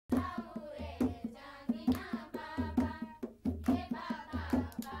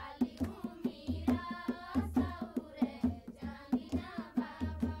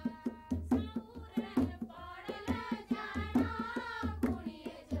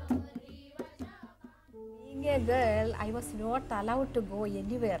Being a girl, I was not allowed to go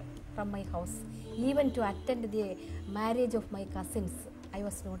anywhere from my house. Even to attend the marriage of my cousins, I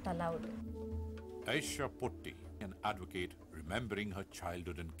was not allowed. Aisha Potti, an advocate remembering her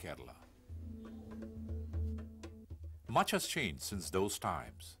childhood in Kerala. Much has changed since those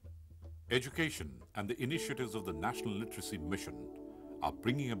times. Education and the initiatives of the National Literacy Mission are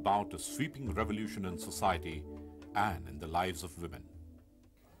bringing about a sweeping revolution in society and in the lives of women.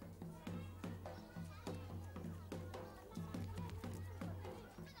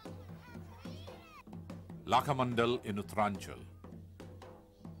 Lakamandal in Uttaranchal.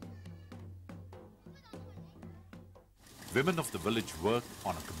 Women of the village work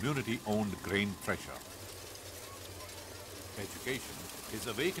on a community-owned grain thresher. Education is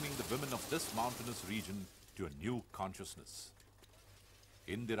awakening the women of this mountainous region to a new consciousness.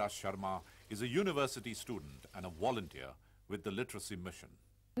 Indira Sharma is a university student and a volunteer with the Literacy Mission.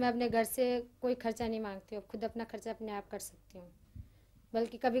 मैं अपने घर से कोई खर्चा नहीं मांगती हूँ, खुद अपना खर्चा अपने आप कर सकती हूँ,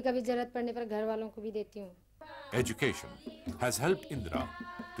 बल्कि कभी-कभी जरूरत पड़ने पर घर वालों को भी देती हूँ. Education has helped Indira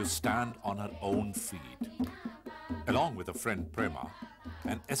to stand on her own feet. Along with a friend Prema,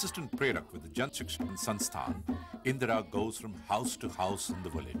 an assistant prerak with the Jan Shikshan Sansthan, Indira goes from house to house in the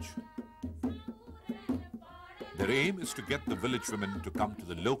village. Their aim is to get the village women to come to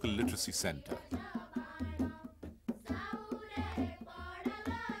the local literacy center.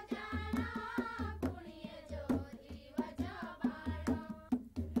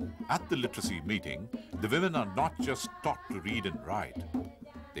 At the literacy meeting, the women are not just taught to read and write,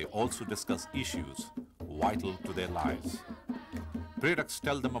 they also discuss issues vital to their lives. Preraks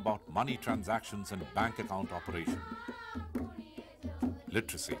tell them about money transactions and bank account operation.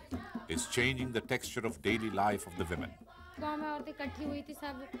 Literacy is changing the texture of daily life of the women. गांव में औरतें इकट्ठी हुई थी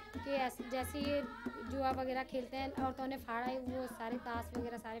सब कि जैसे ये जुआ वगैरह खेलते हैं, औरतों ने फाड़ा वो सारे ताश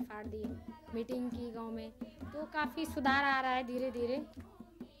वगैरह सारे फाड़ दिए, मीटिंग की गांव में, तो काफ़ी सुधार आ रहा है धीरे-धीरे.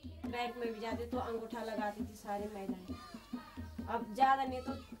 बैंक में भी जाते तो अंगूठा लगाती थी सारी महिलाएं, अब ज़्यादा नहीं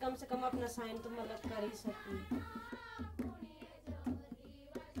तो कम से कम अपना साइन तो मतलब कर ही सकती.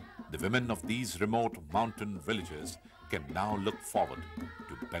 The women of these remote mountain villages can now look forward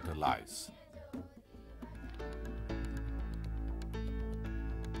to better lives.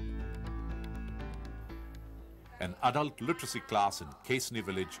 An adult literacy class in Kesni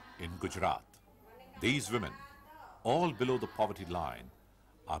village in Gujarat. These women, all below the poverty line,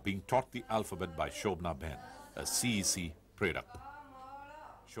 are being taught the alphabet by Shobna Ben, a CEC prerak.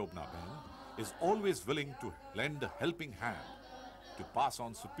 Shobna Ben is always willing to lend a helping hand to pass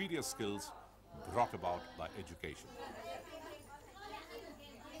on superior skills brought about by education.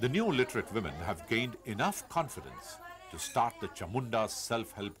 The new literate women have gained enough confidence to start the Chamunda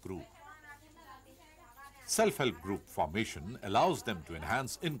self-help group. Self-help group formation allows them to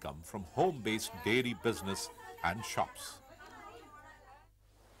enhance income from home-based dairy business and shops.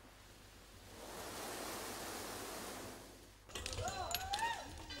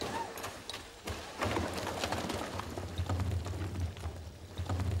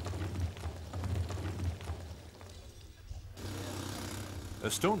 A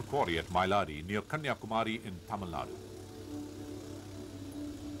stone quarry at Mailadi near Kanyakumari in Tamil Nadu.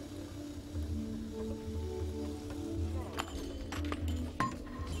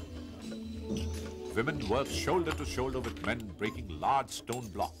 Women work shoulder to shoulder with men breaking large stone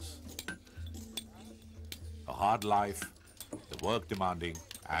blocks. A hard life, the work demanding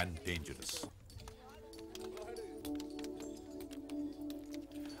and dangerous.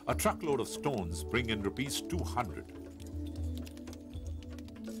 A truckload of stones bring in rupees 200.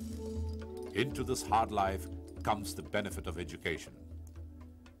 Into this hard life comes the benefit of education.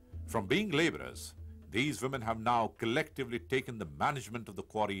 From being laborers, these women have now collectively taken the management of the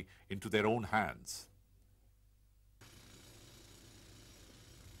quarry into their own hands.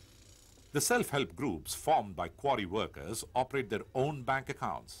 The self-help groups formed by quarry workers operate their own bank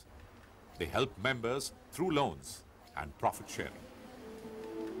accounts. They help members through loans and profit sharing.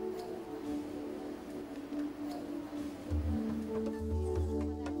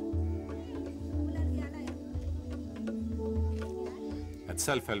 At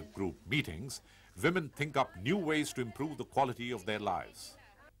self-help group meetings, women think up new ways to improve the quality of their lives.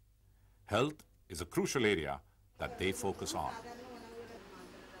 Health is a crucial area that they focus on.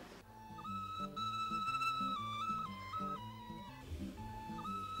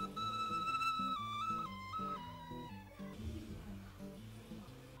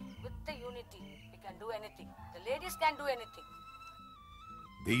 With the unity, we can do anything. The ladies can do anything.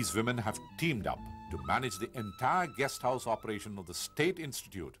 These women have teamed up to manage the entire guest house operation of the State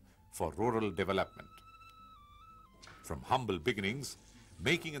Institute for Rural Development. From humble beginnings,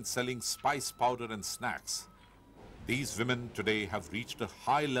 making and selling spice powder and snacks, These women today have reached a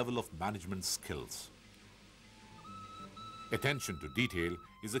high level of management skills. Attention to detail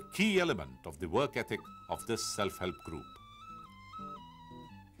is a key element of the work ethic of this self-help group.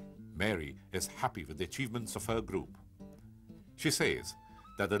 Mary is happy with the achievements of her group. She says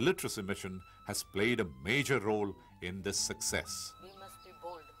that the literacy mission has played a major role in this success. We must be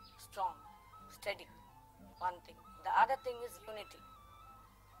bold, strong, steady. One thing. The other thing is unity.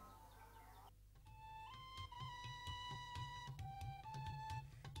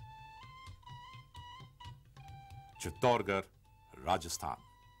 Chittorgarh, Rajasthan.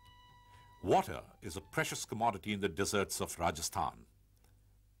 Water is a precious commodity in the deserts of Rajasthan.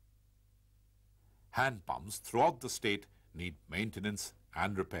 Hand pumps throughout the state need maintenance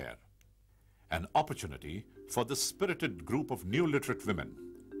and repair. An opportunity for this spirited group of new literate women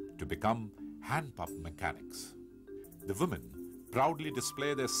to become hand pump mechanics. The women proudly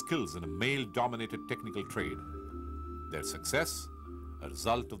display their skills in a male-dominated technical trade. Their success, a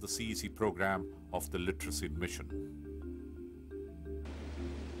result of the CEC program of the literacy mission.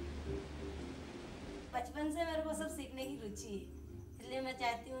 बचपन से मेरे को सब सीखने की रुचि है, इसलिए मैं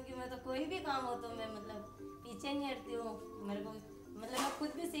चाहती हूँ कि मैं तो कोई भी काम हो तो मैं मतलब पीछे नहीं हटती हूँ। मेरे को मतलब मैं खुद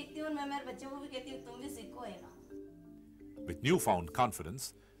भी सीखती हूँ और मैं मेरे बच्चों को भी कहती हूँ तुम भी सीखो ये काम। With newfound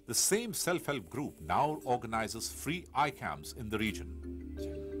confidence, the same self-help group now organizes free eye camps in the region.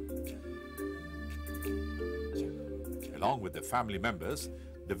 Along with their family members,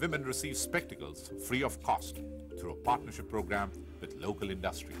 the women receive spectacles free of cost through a partnership program with local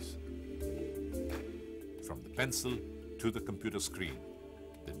industries. From the pencil to the computer screen,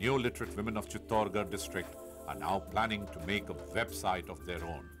 the neo-literate women of Chittorgarh district are now planning to make a website of their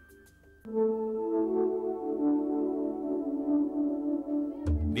own.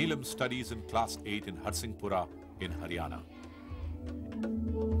 Neelam studies in class 8 in Harsinghpura in Haryana.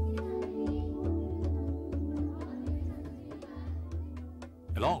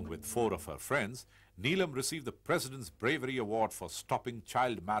 Along with 4 of her friends, Neelam received the President's Bravery Award for stopping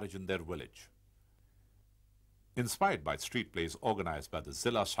child marriage in their village. Inspired by street plays organized by the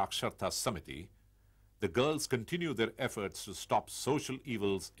Zilla Saksharta Samiti, the girls continue their efforts to stop social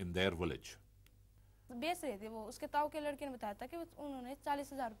evils in their village. बेच रहे थे वो, उसके ताऊ के लड़के ने बताया था कि उन्होंने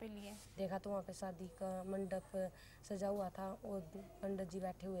 40,000 रुपए लिए। देखा तो वहाँ पे शादी का मंडप सजा हुआ था और पंडित जी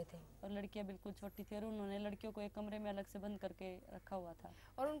बैठे हुए थे और लड़कियां बिल्कुल छोटी थी और उन्होंने लड़कियों को एक कमरे में अलग से बंद करके रखा हुआ था।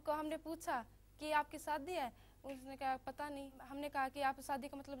 और उनको हमने पूछा कि आपकी शादी है, उसने कहा पता नहीं। हमने कहा कि आप शादी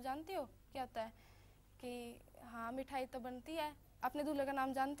का मतलब जानती हो क्या होता है? कि हाँ मिठाई तो बनती है। अपने दूल्हे का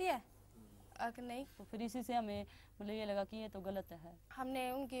नाम जानती है? कि नहीं। तो फिर इसी से हमें मतलब ये लगा कि ये तो गलत है।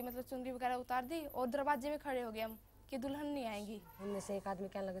 हमने उनकी मतलब चुनरी वगैरह उतार दी और दरवाजे में खड़े हो गए हम कि दुल्हन नहीं आएंगी। उनमें से एक आदमी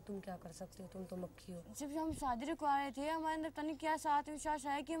कहने लगा तुम क्या कर सकते हो, तुम तो मक्खी हो। जब हम शादी रखवाए थे हमारे अंदर पता नहीं क्या साथ विश्वास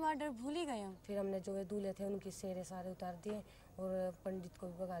आया कि हमारा डर भूल ही गए हम। फिर हमने जो दूल्हे थे उनकी सेरे सारे उतार दिए और पंडित को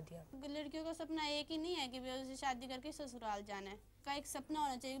भी भगा दिया। लड़कियों का सपना एक ही नहीं है कि भाई उसे शादी करके ससुराल जाना है, का एक सपना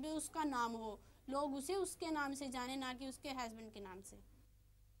होना चाहिए कि उसका नाम हो, लोग उसे उसके नाम से जाने, ना कि उसके हस्बैंड के नाम से।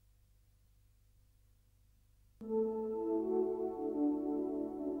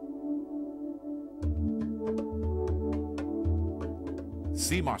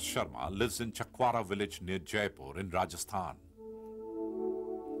 Seema Sharma lives in Chakwara village near Jaipur in Rajasthan.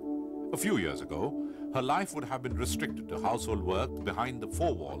 A few years ago, her life would have been restricted to household work behind the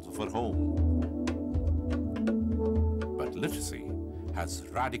 4 walls of her home. But literacy has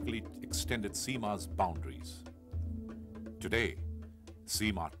radically extended Seema's boundaries. Today,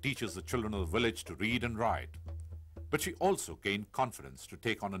 Seema teaches the children of the village to read and write, but she also gained confidence to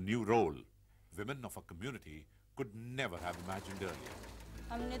take on a new role women of a community could never have imagined earlier.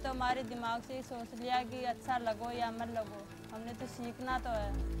 हमने तो हमारे दिमाग से ही सोच लिया कि अच्छा लगो या मत लगो, हमने तो सीखना तो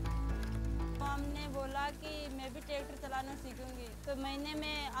है। तो हमने बोला कि मैं भी ट्रैक्टर चलाना सीखूंगी, तो महीने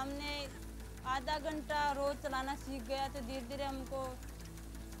में हमने आधा घंटा रोज चलाना सीख गया, तो धीरे-धीरे हमको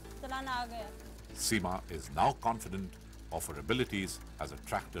चलाना आ गया। Seema is now confident of her abilities as a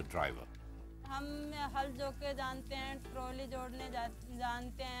tractor driver. हम हल जोके जानते हैं, ट्रॉली जोड़ने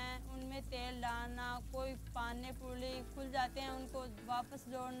जानते हैं, उनमें तेल डालना, कोई पाने पुली खुल जाते हैं उनको वापस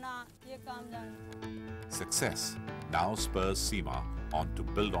जोड़ना, ये काम जानते। Success now spurs Seema on to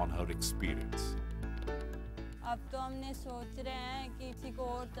build on her experience. अब तो हमने सोच रहे हैं कि किसी को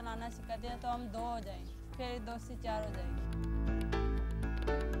और चलाना सिखाते हैं तो हम 2 हो जाएं, फिर 2 से 4 हो जाएंगे।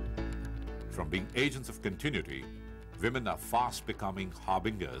 From being agents of continuity, women are fast becoming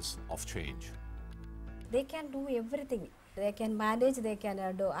harbingers of change. They can do everything. They can manage, they can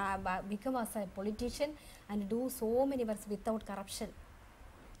become as a politician and do so many works without corruption.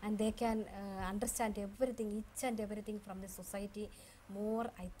 And they can understand everything, each and everything from the society more,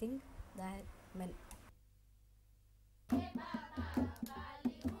 I think, than men. Hey Baba